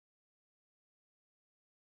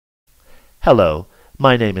Hello,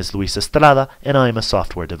 my name is Luis Estrada and I am a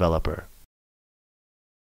software developer.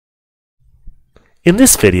 In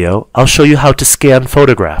this video, I'll show you how to scan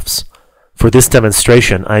photographs. For this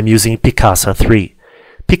demonstration, I'm using Picasa 3.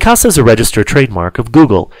 Picasa is a registered trademark of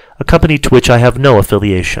Google, a company to which I have no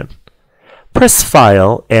affiliation. Press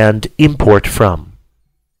File and Import From.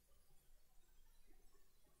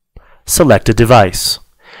 Select a device.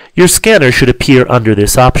 Your scanner should appear under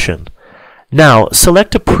this option. Now,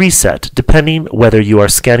 select a preset depending whether you are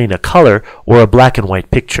scanning a color or a black and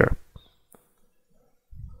white picture.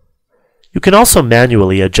 You can also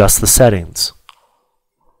manually adjust the settings.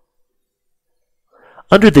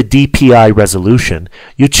 Under the DPI resolution,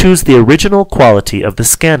 you choose the original quality of the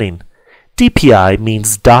scanning. DPI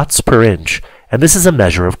means dots per inch, and this is a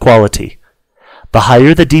measure of quality. The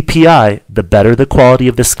higher the DPI, the better the quality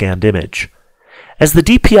of the scanned image. As the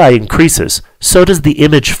DPI increases, so does the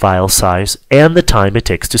image file size and the time it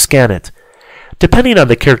takes to scan it. Depending on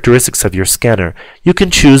the characteristics of your scanner, you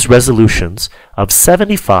can choose resolutions of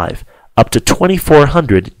 75 up to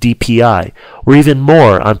 2400 DPI, or even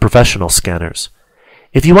more on professional scanners.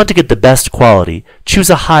 If you want to get the best quality,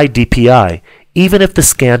 choose a high DPI. Even if the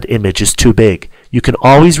scanned image is too big, you can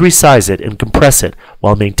always resize it and compress it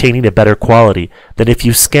while maintaining a better quality than if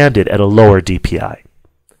you scanned it at a lower DPI.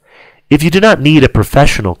 If you do not need a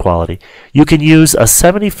professional quality, you can use a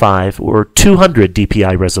 75 or 200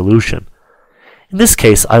 DPI resolution. In this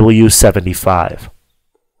case, I will use 75.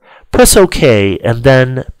 Press OK and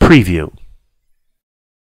then Preview.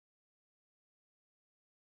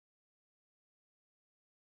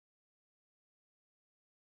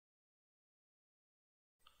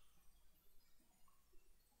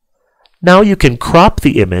 Now you can crop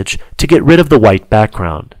the image to get rid of the white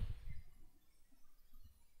background.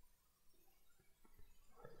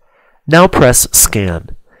 Now press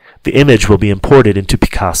Scan. The image will be imported into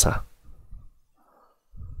Picasa.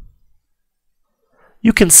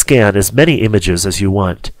 You can scan as many images as you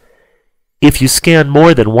want. If you scan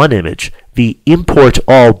more than one image, the Import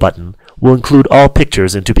All button will include all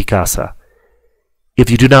pictures into Picasa. If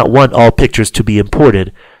you do not want all pictures to be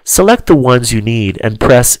imported, select the ones you need and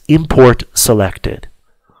press Import Selected.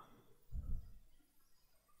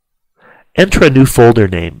 Enter a new folder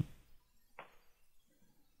name.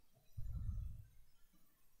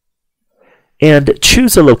 And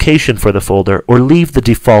choose a location for the folder or leave the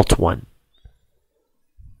default one.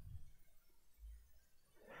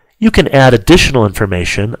 You can add additional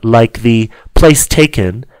information like the place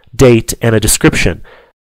taken, date, and a description.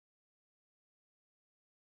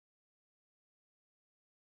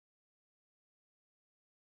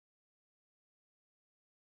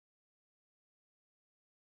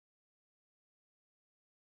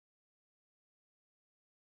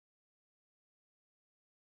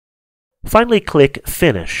 Finally, click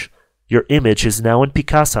Finish. Your image is now in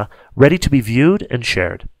Picasa, ready to be viewed and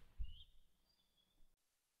shared.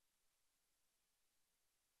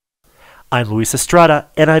 I'm Luis Estrada,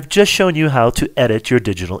 and I've just shown you how to edit your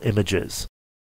digital images.